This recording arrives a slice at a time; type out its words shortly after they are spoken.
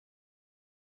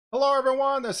Hello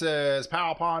everyone, this is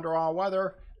POW Ponder on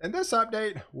Weather. In this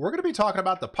update, we're going to be talking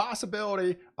about the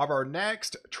possibility of our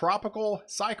next tropical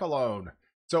cyclone.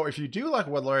 So if you do like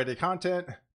weather-related content,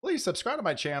 please subscribe to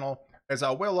my channel as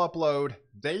I will upload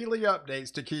daily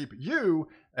updates to keep you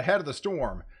ahead of the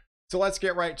storm. So let's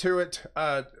get right to it.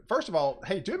 First of all,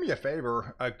 hey, do me a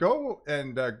favor. Go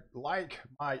and like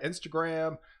my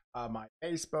Instagram, my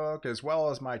Facebook, as well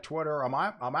as my Twitter.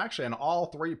 I'm actually on all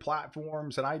three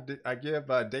platforms, and I give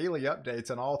daily updates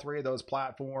on all three of those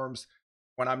platforms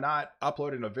when I'm not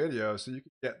uploading a video, so you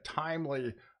can get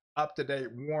timely,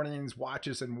 up-to-date warnings,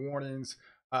 watches, and warnings.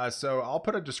 So I'll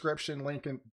put a description link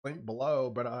below,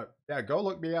 but yeah, go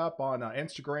look me up on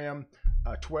Instagram,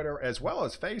 Twitter, as well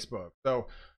as Facebook. So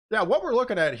yeah, what we're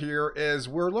looking at here is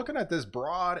we're looking at this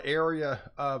broad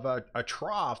area of a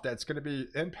trough that's going to be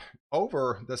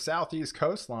over the southeast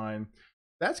coastline.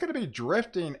 That's going to be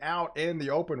drifting out in the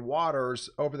open waters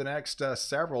over the next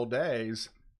several days.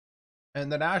 And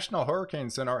the National Hurricane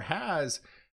Center has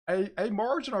a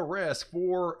marginal risk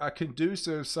for a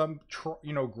conducive,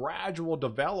 gradual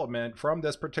development from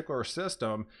this particular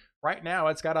system. Right now,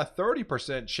 it's got a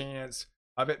 30% chance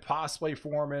of it possibly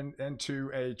forming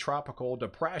into a tropical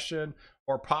depression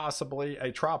or possibly a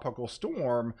tropical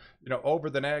storm, over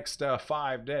the next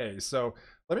 5 days. So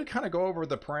let me kind of go over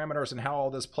the parameters and how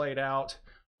all this played out.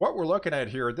 What we're looking at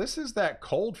here, this is that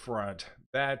cold front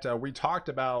that we talked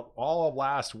about all of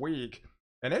last week,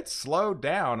 and it's slowed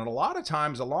down. And a lot of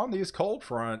times along these cold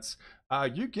fronts,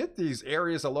 you get these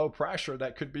areas of low pressure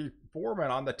that could be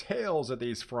forming on the tails of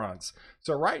these fronts.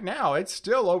 So right now it's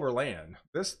still over land.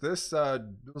 This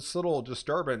little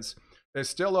disturbance is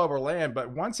still over land, but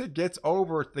once it gets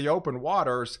over the open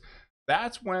waters,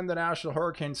 that's when the National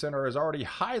Hurricane Center has already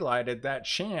highlighted that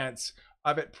chance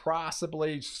of it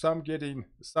possibly getting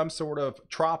some sort of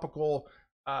tropical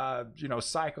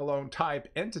cyclone type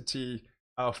entity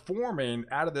forming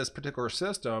out of this particular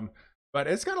system. But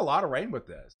it's got a lot of rain with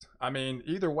this. I mean,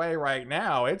 either way, right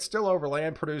now, it's still over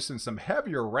land producing some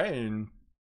heavier rain,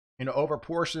 over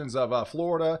portions of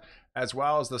Florida, as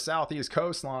well as the southeast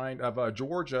coastline of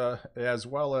Georgia, as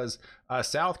well as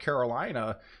South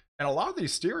Carolina. And a lot of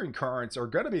these steering currents are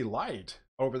going to be light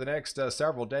over the next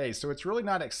several days. So it's really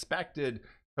not expected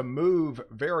to move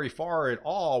very far at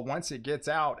all once it gets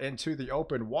out into the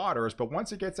open waters. But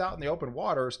once it gets out in the open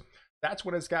waters, that's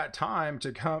when it's got time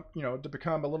to come, to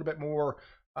become a little bit more,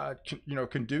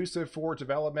 conducive for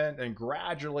development and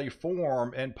gradually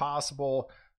form and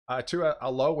possible to a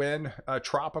low-end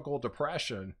tropical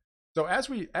depression. So as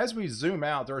we zoom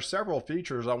out, there are several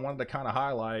features I wanted to kind of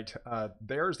highlight.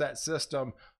 There's that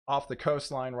system off the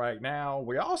coastline right now.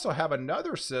 We also have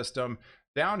another system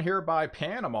down here by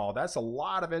Panama. That's a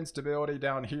lot of instability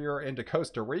down here into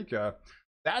Costa Rica.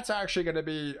 That's actually going to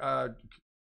be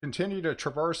continue to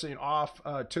traversing off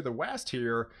to the west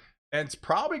here, and it's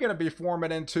probably going to be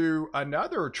forming into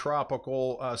another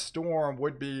tropical storm,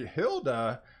 would be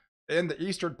Hilda, in the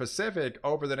eastern Pacific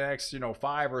over the next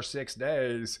 5 or 6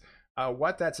 days.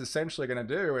 What that's essentially going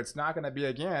to do, it's not going to be,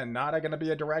 again, not going to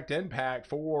be a direct impact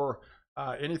for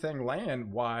anything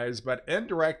land wise, but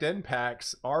indirect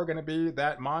impacts are going to be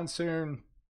that monsoon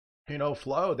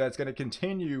flow that's going to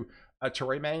continue to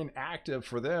remain active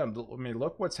for them. I mean,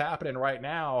 look what's happening right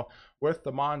now with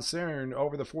the monsoon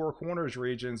over the Four Corners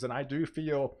regions. And I do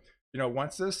feel,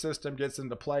 once this system gets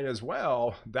into play as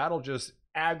well, that'll just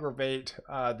aggravate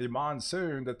the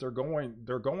monsoon that they're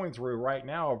going through right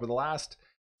now over the last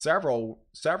several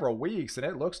weeks. And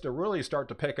it looks to really start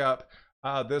to pick up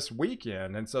this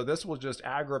weekend. And so this will just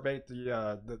aggravate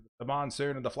the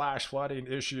monsoon and the flash flooding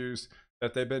issues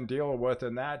that they've been dealing with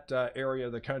in that area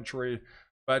of the country.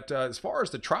 But as far as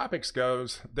the tropics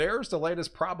goes, there's the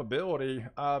latest probability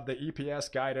of the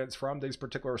EPS guidance from these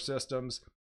particular systems.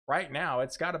 Right now,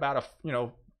 it's got about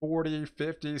a 40,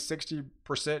 50,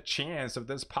 60% chance of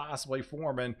this possibly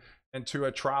forming into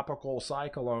a tropical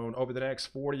cyclone over the next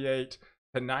 48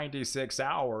 to 96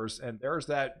 hours. And there's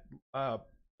that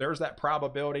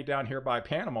probability down here by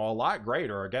Panama, a lot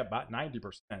greater, again, about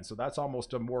 90%. So that's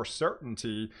almost a more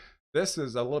certainty. This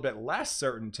is a little bit less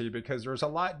certainty because there's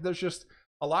just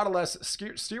a lot of less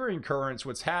steering currents.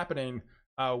 What's happening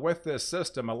with this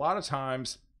system, a lot of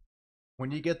times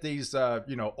when you get these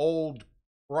old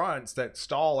fronts that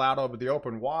stall out over the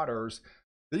open waters,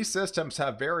 these systems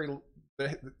have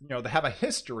they have a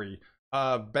history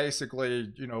of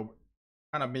basically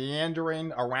kind of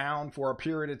meandering around for a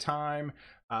period of time.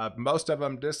 Most of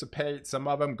them dissipate, some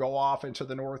of them go off into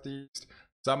the northeast.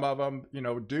 Some of them,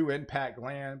 do impact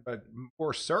land, but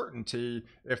more certainty,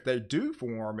 if they do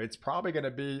form, it's probably going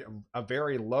to be a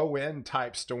very low end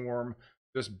type storm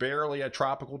just barely a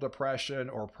tropical depression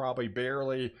or probably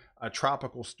barely a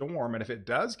tropical storm. And if it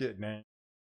does get named,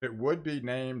 it would be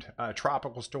named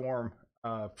Tropical Storm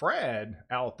Fred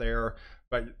out there.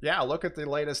 But yeah, look at the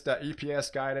latest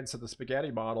EPS guidance of the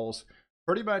spaghetti models.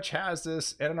 Pretty much has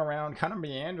this in and around, kind of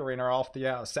meandering off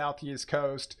the southeast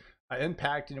coast,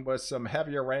 impacting with some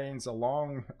heavier rains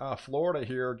along Florida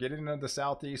here, getting into the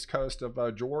southeast coast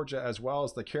of Georgia as well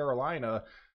as the Carolina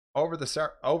over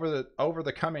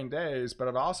the coming days. But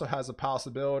it also has a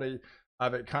possibility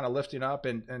of it kind of lifting up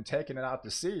and taking it out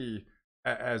to sea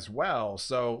as well.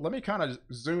 So let me kind of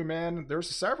zoom in. There's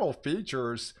several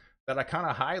features that I kind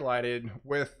of highlighted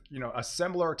with, you know, a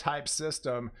similar type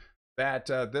system that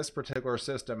this particular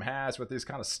system has, with these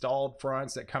kind of stalled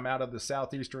fronts that come out of the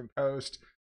southeastern coast.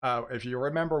 If you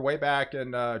remember way back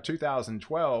in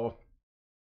 2012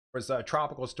 was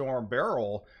Tropical Storm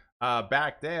Beryl.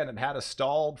 Back then it had a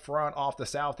stalled front off the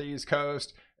southeast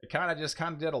coast. It kind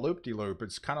of did a loop-de-loop.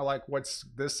 It's kind of like what's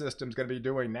this system's going to be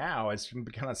doing now. It's going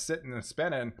to be kind of sitting and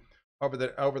spinning over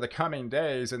the coming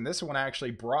days, and this one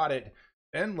actually brought it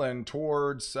inland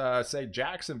towards say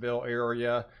Jacksonville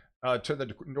area, to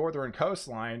the northern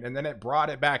coastline, and then it brought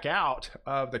it back out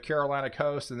of the Carolina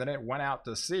coast, and then it went out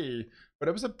to sea. But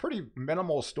it was a pretty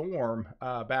minimal storm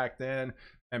back then.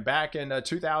 And back in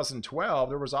 2012,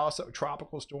 there was also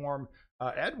Tropical Storm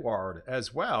Edward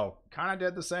as well. Kind of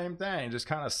did the same thing, just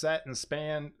kind of set and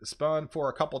spun for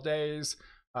a couple days.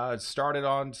 It started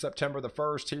on September the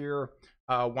 1st here.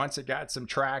 Once it got some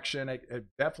traction, it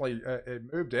definitely it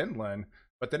moved inland,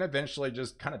 but then eventually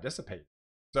just kind of dissipated.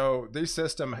 So these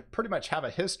systems pretty much have a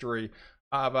history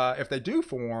of if they do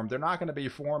form, they're not going to be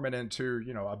forming into,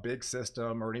 you know, a big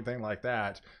system or anything like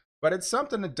that. But it's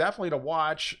something definitely to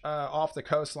watch off the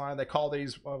coastline. They call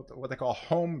these what they call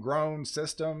homegrown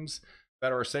systems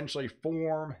that are essentially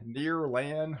formed near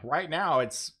land. Right now,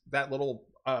 it's that little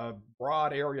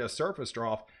broad area surface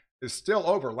trough is still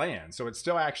over land. So it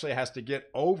still actually has to get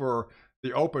over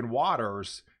the open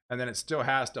waters, and then it still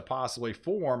has to possibly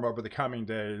form over the coming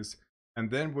days, and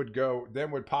then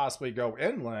would possibly go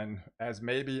inland as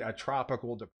maybe a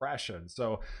tropical depression.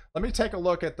 So let me take a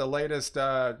look at the latest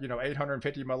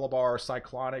 850 millibar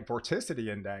cyclonic vorticity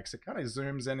index. It kind of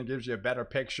zooms in and gives you a better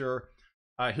picture.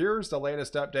 Here's the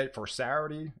latest update for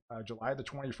Saturday, July the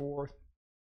 24th.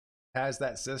 Has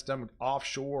that system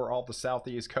offshore off the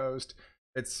southeast coast.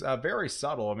 It's very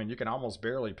subtle. I mean, you can almost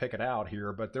barely pick it out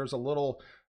here, but there's a little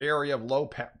area of low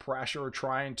pressure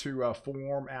trying to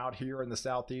form out here in the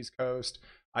southeast coast.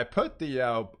 I put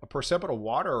the precipitous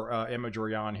water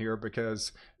imagery on here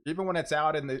because even when it's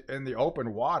out in the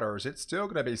open waters, it's still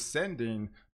going to be sending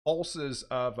pulses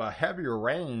of heavier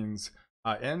rains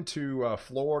into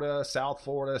Florida, South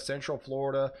Florida, Central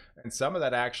Florida, and some of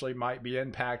that actually might be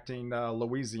impacting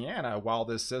Louisiana while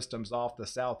this system's off the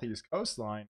southeast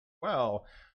coastline. Well,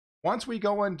 once we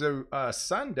go into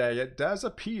Sunday, it does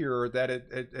appear that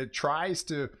it tries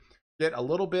to get a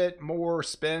little bit more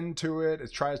spin to it.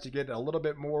 It tries to get a little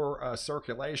bit more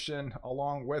circulation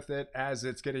along with it as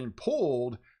it's getting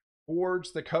pulled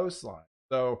towards the coastline.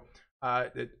 So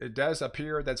it does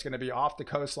appear that's going to be off the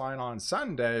coastline on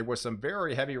Sunday with some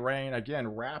very heavy rain, again,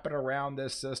 wrapping around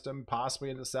this system, possibly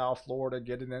into South Florida,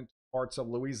 getting into parts of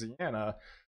Louisiana.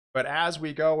 But as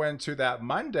we go into that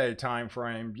Monday time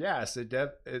frame, yes, it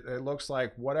looks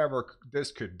like whatever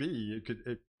this could be,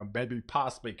 it maybe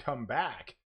possibly come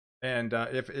back. And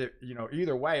if it,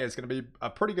 either way, it's going to be a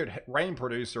pretty good rain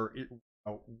producer,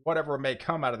 whatever may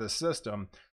come out of the system.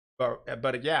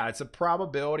 But yeah, it's a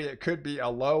probability. It could be a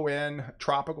low end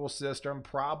tropical system,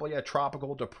 probably a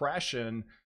tropical depression,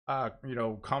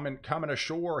 coming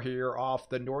ashore here off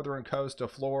the northern coast of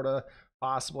Florida,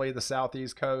 possibly the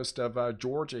southeast coast of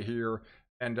Georgia here,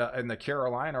 and in the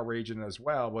Carolina region as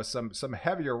well, with some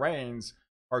heavier rains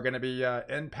are going to be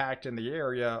impacting the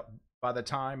area by the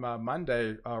time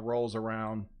Monday rolls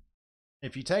around.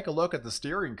 If you take a look at the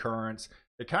steering currents,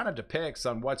 it kind of depicts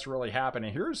on what's really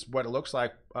happening. Here's what it looks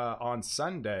like on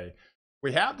Sunday.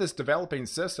 We have this developing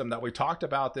system that we talked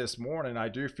about this morning. I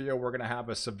do feel we're going to have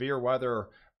a severe weather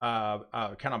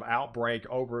kind of outbreak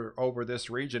over this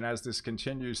region as this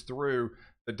continues through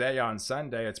the day on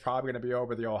Sunday. It's probably going to be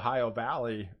over the Ohio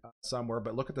Valley somewhere,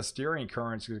 but look at the steering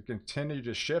currents. You continue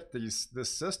to shift this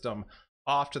system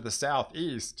off to the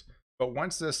southeast. But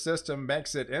once this system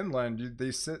makes it inland, you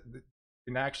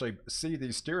can actually see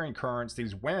these steering currents,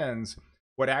 these winds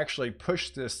would actually push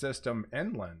this system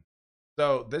inland.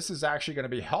 So this is actually going to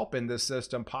be helping this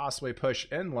system possibly push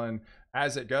inland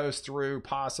as it goes through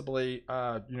possibly,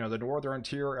 the northern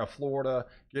tier of Florida,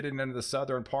 getting into the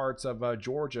southern parts of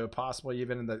Georgia, possibly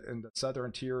even in the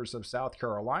southern tiers of South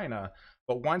Carolina.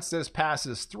 But once this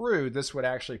passes through, this would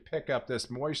actually pick up this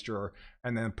moisture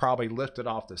and then probably lift it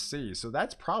off the sea. So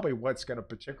that's probably what's going to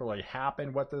particularly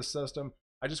happen with this system.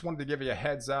 I just wanted to give you a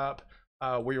heads up.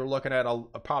 We were looking at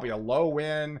probably a low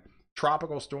wind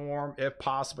tropical storm, if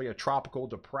possibly a tropical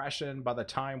depression by the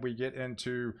time we get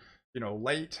into,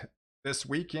 late this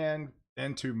weekend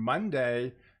into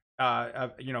Monday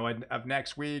of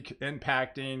next week,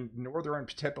 impacting northern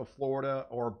tip of Florida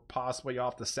or possibly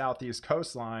off the southeast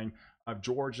coastline of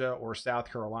Georgia or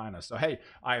South Carolina. So hey,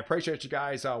 I appreciate you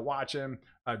guys watching.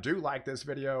 Do like this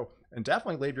video and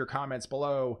definitely leave your comments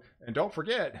below, and don't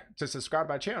forget to subscribe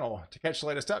to my channel to catch the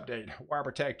latest update where I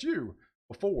protect you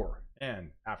before and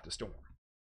after storm.